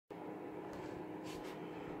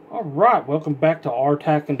Alright, welcome back to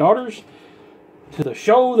R-TAC and Daughters, to the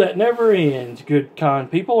show that never ends, good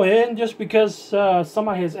kind people. And just because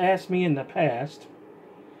somebody has asked me in the past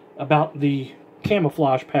about the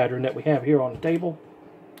camouflage pattern that we have here on the table,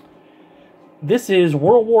 this is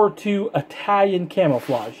World War II Italian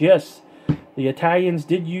camouflage. Yes, the Italians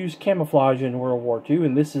did use camouflage in World War II,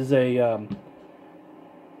 and this is a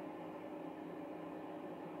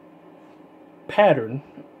pattern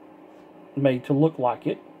made to look like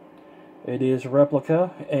it. It is a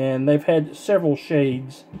replica, and they've had several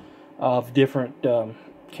shades of different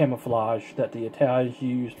camouflage that the Italians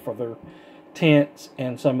used for their tents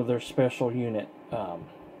and some of their special unit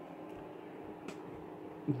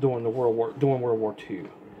during World War II.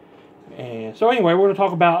 And so anyway, we're going to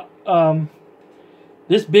talk about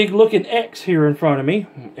this big looking X here in front of me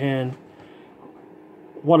and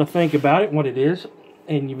what I think about it and what it is.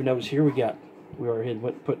 And you notice here we already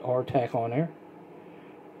put R-TAC on there.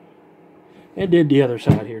 And did the other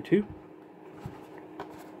side here too.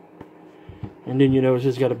 And then you notice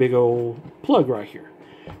it's got a big old plug right here.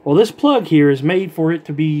 Well, this plug here is made for it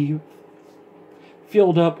to be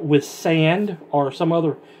filled up with sand or some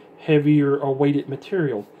other heavier or weighted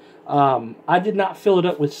material. I did not fill it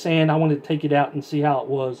up with sand. I wanted to take it out and see how it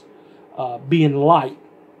was being light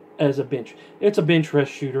as a bench. It's a bench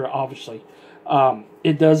rest shooter, obviously.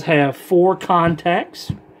 It does have 4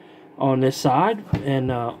 contacts on this side,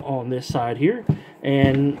 and on this side here,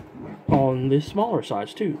 and on this smaller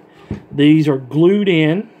size too. These are glued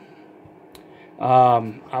in.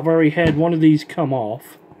 I've already had one of these come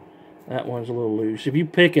off. That one's a little loose. If you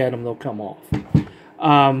pick at them, they'll come off.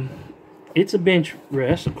 It's a bench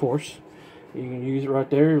rest, of course. You can use it right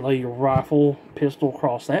there, lay your rifle, pistol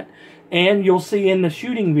across that. And you'll see in the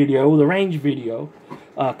shooting video, the range video,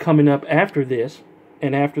 coming up after this,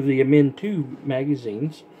 and after the Amend 2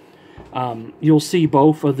 magazines, you'll see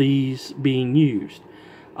both of these being used.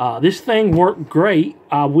 This thing worked great.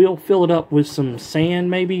 I will fill it up with some sand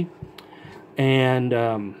maybe,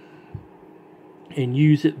 and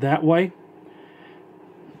use it that way.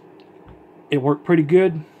 It worked pretty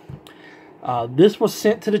good. This was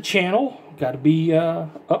sent to the channel. Got to be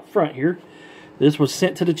up front here. This was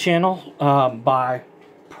sent to the channel by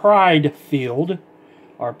Pride Field,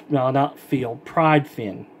 or no, not Field, Pride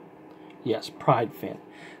Fin. Yes, Pride Fin.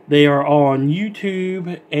 They are on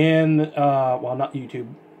YouTube and, well, not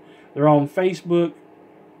YouTube. They're on Facebook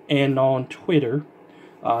and on Twitter.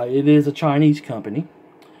 It is a Chinese company.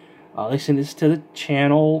 They sent this to the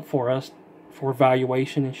channel for us for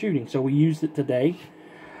evaluation and shooting. So we used it today.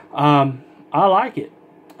 I like it.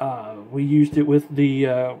 We used it with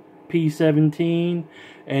the P17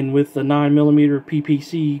 and with the 9mm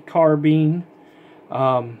PPC carbine,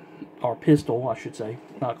 or pistol, I should say.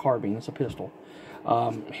 Not carbine, it's a pistol.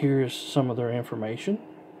 Here's some of their information.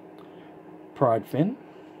 Pride Fin.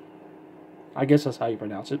 I guess that's how you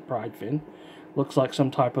pronounce it, Pride Fin. Looks like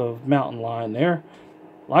some type of mountain lion there.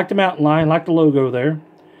 Like the mountain lion, like the logo there.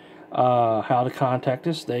 How to contact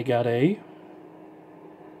us. They got a...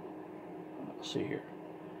 Let's see here.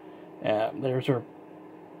 There's our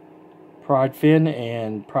Pride Fin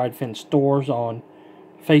and Pride Fin stores on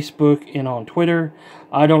Facebook and on Twitter.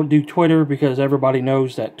 I don't do Twitter because everybody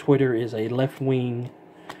knows that Twitter is a left-wing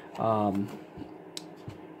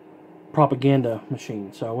propaganda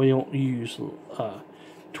machine. So we don't use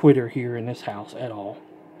Twitter here in this house at all.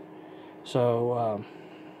 So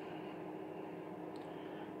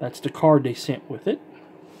that's the card they sent with it.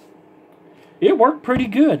 It worked pretty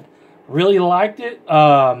good. Really liked it.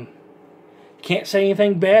 Can't say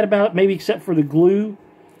anything bad about it, maybe except for the glue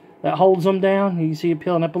that holds them down. You can see it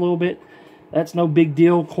peeling up a little bit. That's no big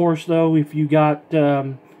deal, of course, though. If you got,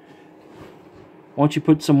 once you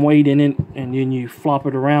put some weight in it and then you flop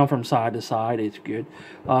it around from side to side, it's good.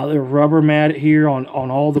 They're rubber matted here on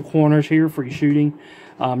all the corners here for your shooting.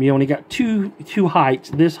 You only got two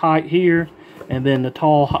heights. This height here, and then the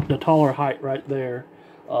taller height right there,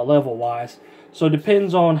 level-wise. So it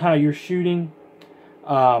depends on how you're shooting.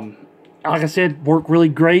 Like I said, worked really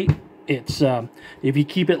great. It's if you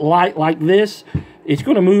keep it light like this, it's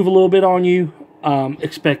going to move a little bit on you.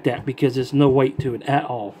 Expect that, because there's no weight to it at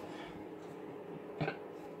all.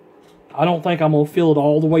 I don't think I'm going to fill it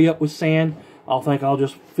all the way up with sand. I'll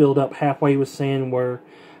just fill it up halfway with sand, where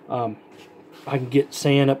I can get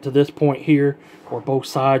sand up to this point here, where both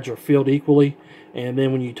sides are filled equally. And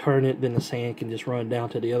then when you turn it, then the sand can just run down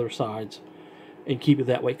to the other sides and keep it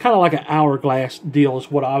that way. Kind of like an hourglass deal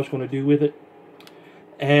is what I was going to do with it.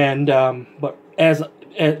 And but as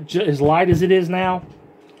light as it is now,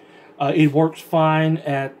 it works fine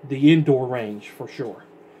at the indoor range for sure.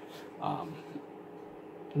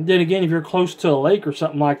 And then again, if you're close to a lake or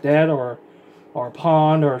something like that, or a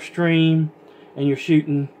pond or a stream, and you're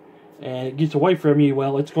shooting and it gets away from you,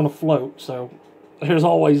 well, it's going to float. So there's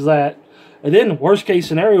always that. And then worst case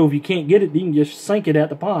scenario, if you can't get it, you can just sink it at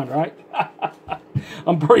the pond, right?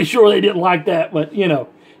 I'm pretty sure they didn't like that, but you know.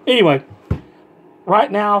 Anyway,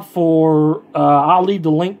 right now I'll leave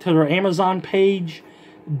the link to their Amazon page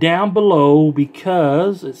down below,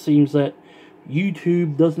 because it seems that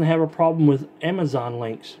YouTube doesn't have a problem with Amazon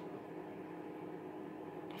links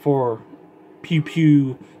for pew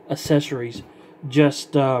pew accessories,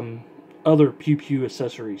 just other pew pew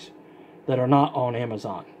accessories that are not on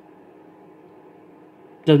Amazon.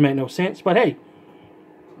 Doesn't make no sense, but hey,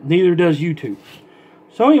 neither does YouTube.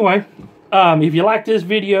 So anyway, if you like this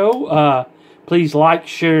video, please like,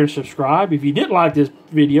 share, and subscribe. If you didn't like this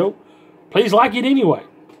video, please like it anyway,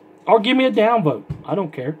 or give me a downvote. I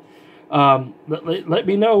don't care. Let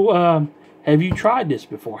me know, have you tried this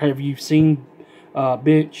before? Have you seen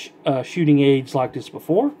bench shooting aids like this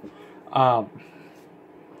before? I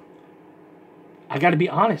got to be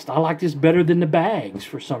honest, I like this better than the bags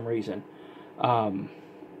for some reason.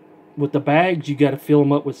 With the bags, you got to fill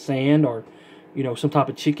them up with sand, or you know, some type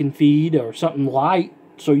of chicken feed or something light,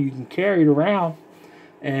 so you can carry it around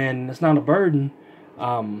and it's not a burden.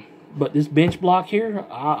 But this bench block here,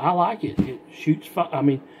 I like it. It shoots fine. I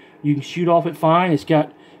mean, you can shoot off it fine. It's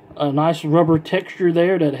got a nice rubber texture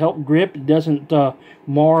there that help grip. It doesn't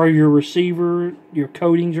mar your receiver, your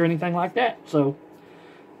coatings, or anything like that. So,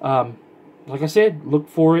 like I said, look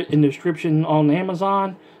for it in the description on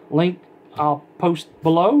Amazon. Link I'll post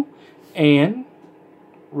below. And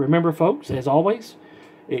remember, folks, as always,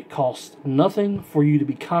 it costs nothing for you to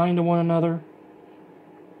be kind to one another.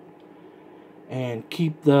 And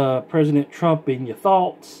keep the President Trump in your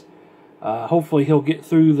thoughts. Hopefully he'll get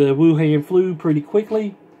through the Wuhan flu pretty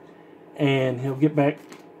quickly, and he'll get back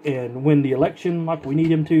and win the election like we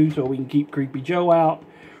need him to, so we can keep Creepy Joe out.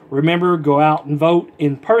 Remember, go out and vote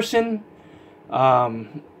in person.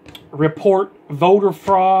 Report voter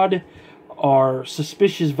fraud or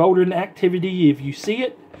suspicious voting activity if you see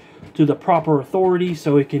it to the proper authority,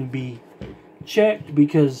 so it can be checked.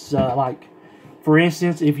 Because like, for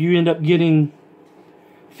instance, if you end up getting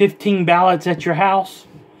 15 ballots at your house,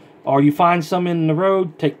 or you find some in the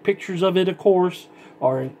road, take pictures of it, of course,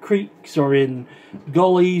 or in creeks or in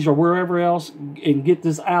gullies or wherever else, and get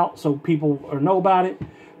this out so people know about it,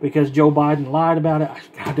 because Joe Biden lied about it.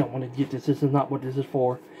 I don't want to get this. This is not what this is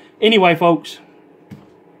for. Anyway, folks,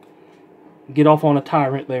 get off on a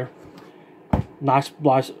tyrant there. Nice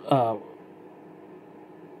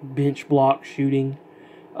bench block shooting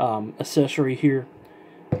accessory here.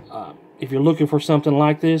 If you're looking for something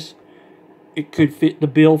like this, it could fit the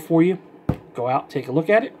bill for you. Go out, take a look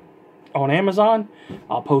at it on Amazon.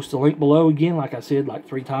 I'll post the link below again, like I said, like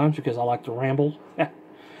 3 times, because I like to ramble.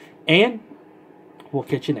 And we'll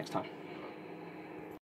catch you next time.